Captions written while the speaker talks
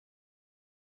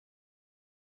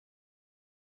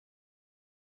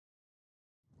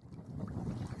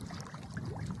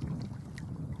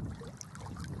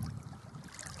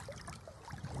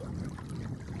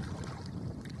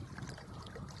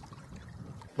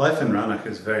Life in Rannoch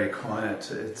is very quiet.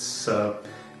 It's a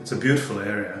beautiful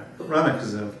area. Rannoch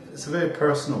is a very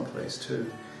personal place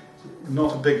too.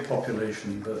 Not a big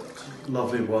population, but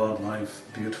lovely wildlife,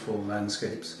 beautiful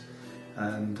landscapes,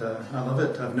 and I love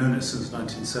it. I've known it since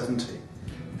 1970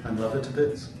 and love it to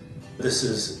bits. This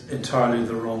is entirely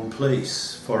the wrong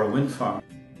place for a wind farm.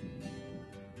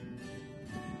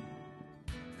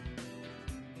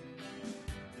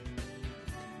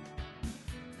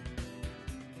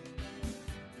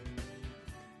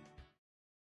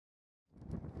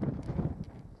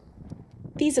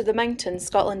 These are the mountains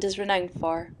Scotland is renowned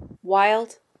for: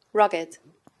 wild, rugged,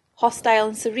 hostile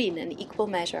and serene in equal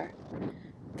measure.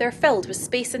 They're filled with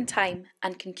space and time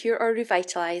and can cure or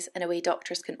revitalise in a way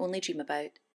doctors can only dream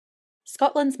about.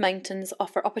 Scotland's mountains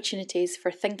offer opportunities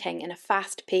for thinking in a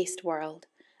fast-paced world,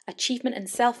 achievement and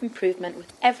self-improvement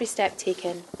with every step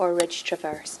taken or ridge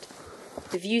traversed.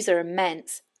 The views are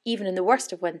immense, even in the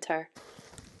worst of winter.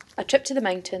 A trip to the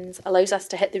mountains allows us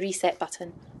to hit the reset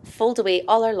button, fold away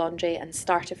all our laundry and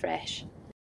start afresh.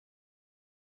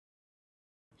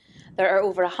 There are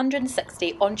over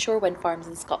 160 onshore wind farms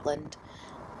in Scotland.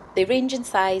 They range in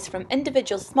size from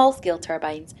individual small-scale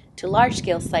turbines to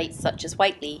large-scale sites such as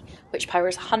Whiteley, which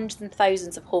powers hundreds and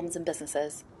thousands of homes and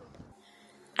businesses.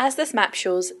 As this map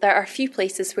shows, there are few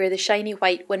places where the shiny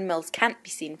white windmills can't be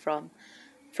seen from.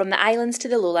 From the islands to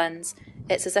the lowlands,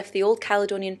 it's as if the old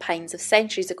Caledonian pines of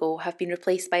centuries ago have been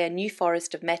replaced by a new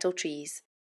forest of metal trees.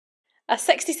 A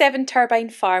 67-turbine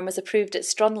farm was approved at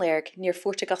Stranraer near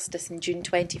Fort Augustus in June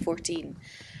 2014.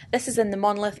 This is in the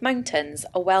Monolith Mountains,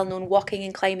 a well-known walking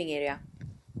and climbing area.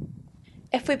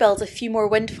 If we build a few more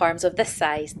wind farms of this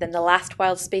size, then the last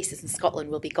wild spaces in Scotland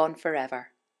will be gone forever.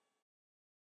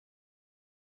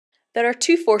 There are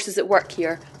two forces at work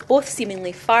here, both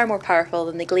seemingly far more powerful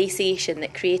than the glaciation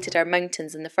that created our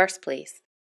mountains in the first place.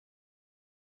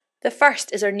 The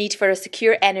first is our need for a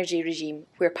secure energy regime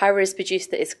where power is produced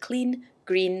that is clean,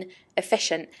 green,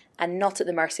 efficient, and not at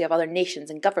the mercy of other nations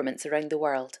and governments around the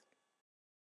world.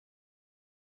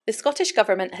 The Scottish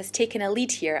Government has taken a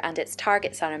lead here and its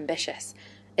targets are ambitious.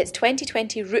 Its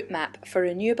 2020 route map for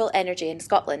renewable energy in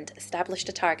Scotland established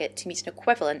a target to meet an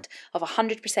equivalent of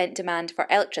 100% demand for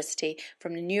electricity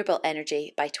from renewable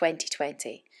energy by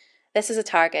 2020. This is a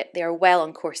target they are well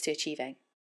on course to achieving.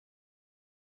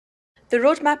 The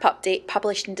roadmap update,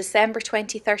 published in December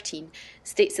 2013,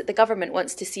 states that the government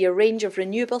wants to see a range of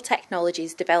renewable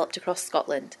technologies developed across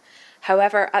Scotland.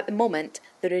 However, at the moment,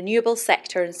 the renewable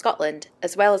sector in Scotland,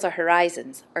 as well as our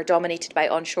horizons, are dominated by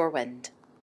onshore wind.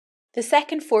 The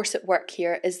second force at work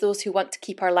here is those who want to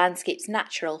keep our landscapes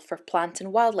natural for plant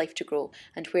and wildlife to grow,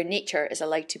 and where nature is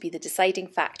allowed to be the deciding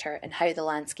factor in how the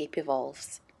landscape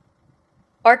evolves.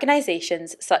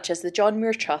 Organisations such as the John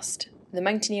Moor Trust, the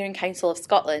Mountaineering Council of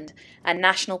Scotland and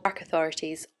national park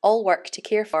authorities all work to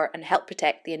care for and help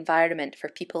protect the environment for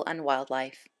people and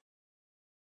wildlife.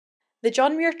 The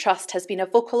John Moor Trust has been a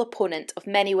vocal opponent of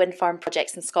many wind farm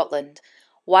projects in Scotland.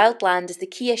 Wild land is the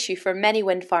key issue for many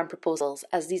wind farm proposals,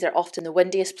 as these are often the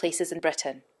windiest places in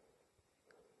Britain.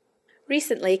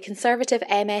 Recently, Conservative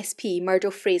MSP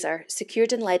Murdo Fraser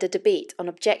secured and led a debate on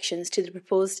objections to the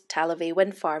proposed Talladh-a-Bheithi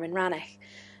wind farm in Rannoch.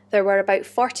 There were about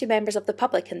 40 members of the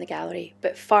public in the gallery,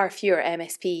 but far fewer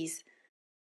MSPs.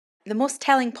 The most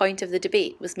telling point of the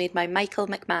debate was made by Michael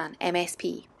McMahon,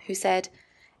 MSP, who said,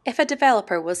 "If a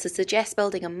developer was to suggest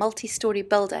building a multi-storey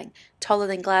building taller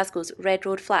than Glasgow's Red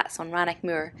Road Flats on Rannoch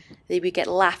Moor, they would get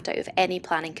laughed out of any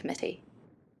planning committee."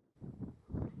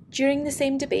 During the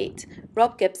same debate,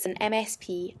 Rob Gibson,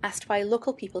 MSP, asked why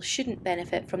local people shouldn't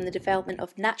benefit from the development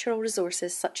of natural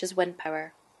resources such as wind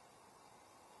power.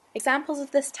 Examples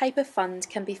of this type of fund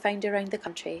can be found around the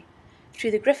country.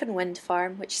 Through the Griffin Wind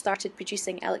Farm, which started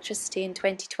producing electricity in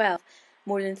 2012,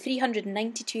 more than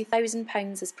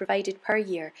 £392,000 is provided per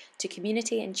year to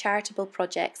community and charitable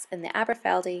projects in the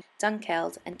Aberfeldy,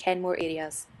 Dunkeld and Kenmore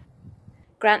areas.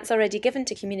 Grants already given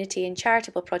to community and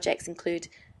charitable projects include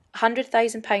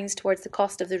 £100,000 towards the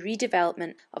cost of the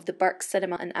redevelopment of the Burke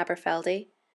Cinema in Aberfeldy.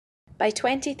 By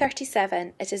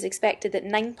 2037, it is expected that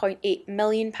 £9.8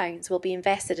 million will be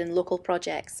invested in local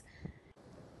projects.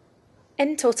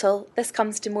 In total, this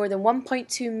comes to more than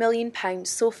 £1.2 million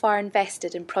so far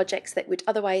invested in projects that would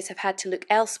otherwise have had to look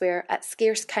elsewhere at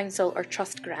scarce council or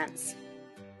trust grants.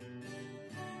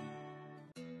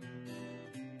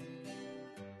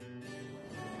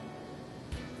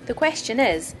 The question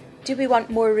is, do we want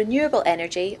more renewable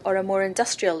energy or a more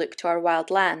industrial look to our wild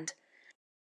land?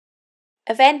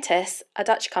 Aventis, a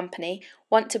Dutch company,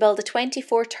 want to build a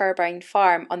 24-turbine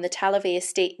farm on the Talladh-a-Bheithi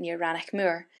estate near Rannoch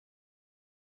Moor.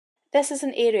 This is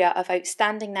an area of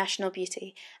outstanding national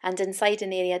beauty and inside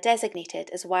an area designated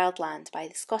as wildland by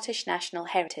the Scottish National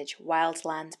Heritage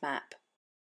Wildland Map.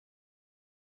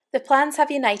 The plans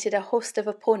have united a host of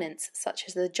opponents such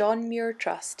as the Rannoch Moor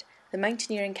Trust, the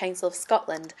Mountaineering Council of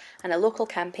Scotland and a local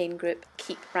campaign group,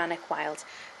 Keep Rannoch Wild,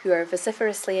 who are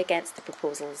vociferously against the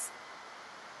proposals.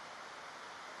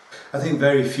 I think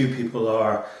very few people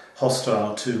are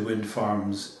hostile to wind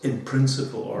farms in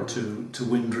principle, or to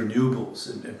wind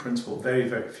renewables in principle. Very,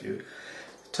 very few.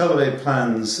 Talladh-a-Bheithi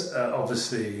plans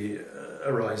obviously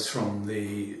arise from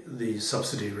the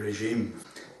subsidy regime,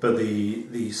 but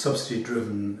the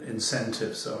subsidy-driven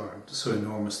incentives are so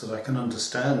enormous that I can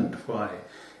understand why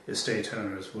estate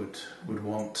owners would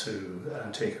want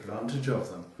to take advantage of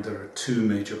them. There are two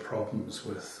major problems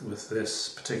with this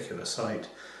particular site.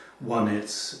 One,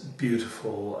 it's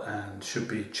beautiful and should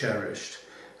be cherished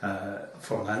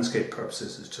for landscape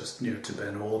purposes. It's just near to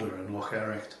Ben Alder and Loch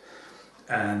Ericht.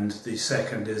 And the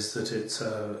second is that it's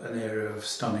an area of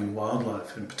stunning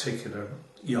wildlife, in particular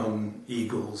young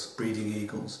eagles, breeding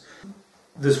eagles.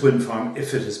 This wind farm,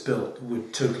 if it is built,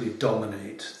 would totally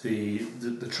dominate the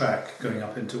track going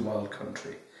up into wild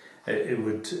country. It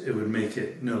would make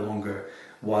it no longer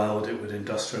wild. It would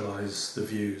industrialise the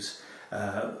views.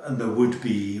 And there would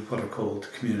be what are called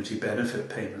community benefit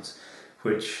payments,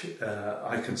 which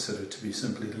I consider to be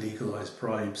simply legalised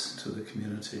bribes to the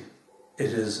community.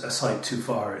 It is a site too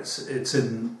far. It's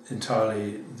in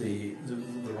entirely the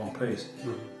wrong place.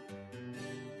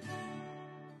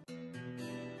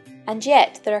 And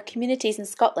yet there are communities in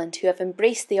Scotland who have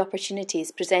embraced the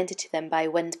opportunities presented to them by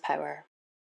wind power.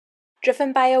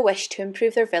 Driven by a wish to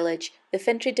improve their village, the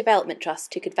Fintry Development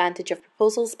Trust took advantage of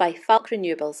proposals by Falk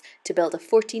Renewables to build a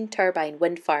 14-turbine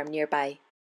wind farm nearby.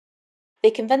 They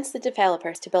convinced the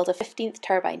developers to build a 15th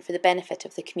turbine for the benefit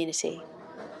of the community.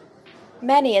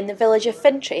 Many in the village of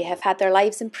Fintry have had their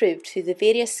lives improved through the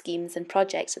various schemes and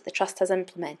projects that the Trust has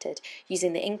implemented,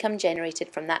 using the income generated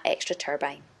from that extra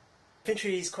turbine.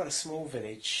 Fintry is quite a small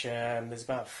village. There's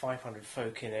about 500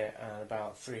 folk in it and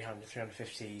about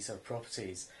 350 sort of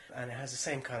properties. And it has the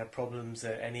same kind of problems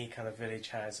that any kind of village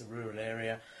has, a rural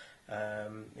area.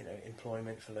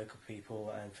 Employment for local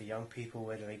people and for young people,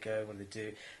 where do they go, what do they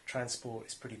do? Transport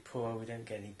is pretty poor, we don't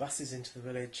get any buses into the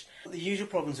village. The usual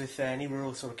problems with any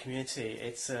rural sort of community,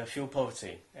 it's fuel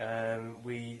poverty.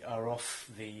 We are off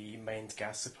the main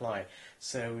gas supply,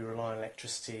 so we rely on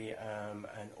electricity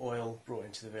and oil brought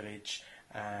into the village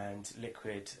and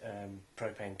liquid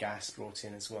propane gas brought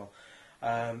in as well.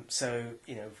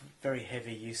 Very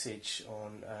heavy usage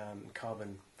on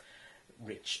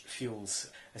carbon-rich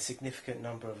fuels. A significant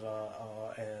number of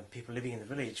our people living in the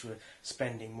village were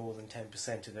spending more than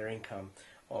 10% of their income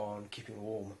on keeping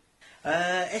warm.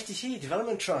 FDT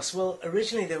Development Trust. Well,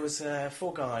 originally there was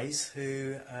 4 guys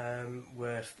who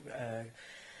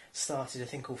started a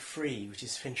thing called FREE, which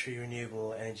is Fintry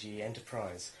Renewable Energy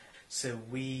Enterprise. So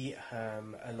we,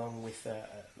 along with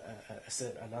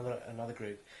another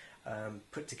group,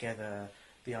 put together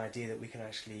the idea that we can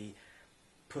actually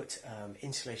put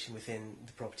insulation within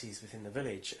the properties within the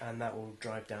village, and that will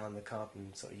drive down the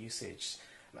carbon sort of usage.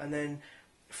 And then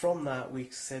from that we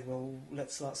said, well,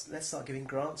 let's start giving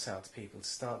grants out to people to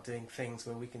start doing things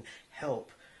where we can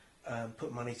help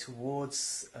put money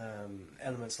towards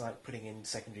elements like putting in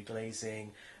secondary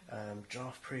glazing,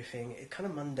 draft proofing, kind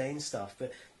of mundane stuff,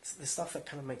 but the stuff that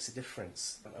kind of makes a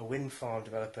difference. A wind farm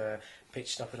developer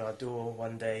pitched up at our door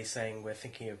one day saying, we're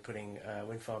thinking of putting a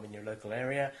wind farm in your local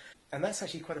area. And that's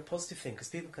actually quite a positive thing, because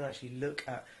people can actually look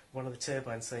at one of the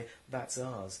turbines and say, that's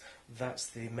ours. That's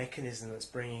the mechanism that's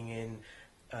bringing in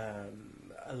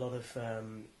a lot of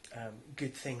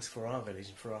good things for our village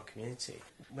and for our community.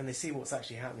 When they see what's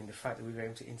actually happening, the fact that we were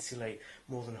able to insulate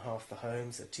more than half the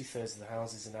homes, that 2/3 of the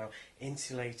houses are now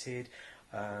insulated,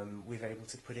 we've been able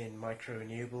to put in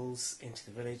micro-renewables into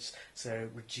the village, so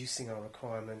reducing our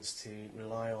requirements to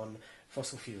rely on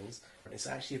fossil fuels. It's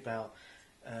actually about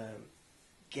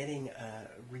getting a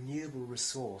renewable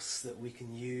resource that we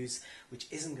can use, which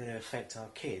isn't going to affect our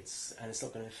kids, and it's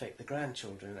not going to affect the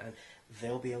grandchildren, and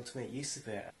they'll be able to make use of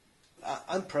it.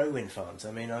 I'm pro wind farms.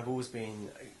 I mean, I've always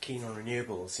been keen on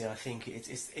renewables. I think it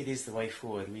is the way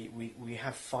forward. We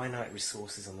have finite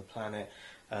resources on the planet,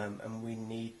 and we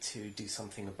need to do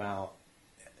something about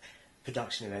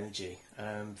production of energy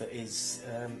that is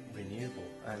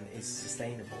renewable and is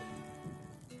sustainable.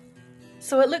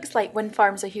 So it looks like wind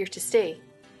farms are here to stay.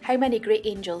 How many great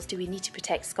angels do we need to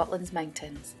protect Scotland's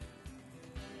mountains?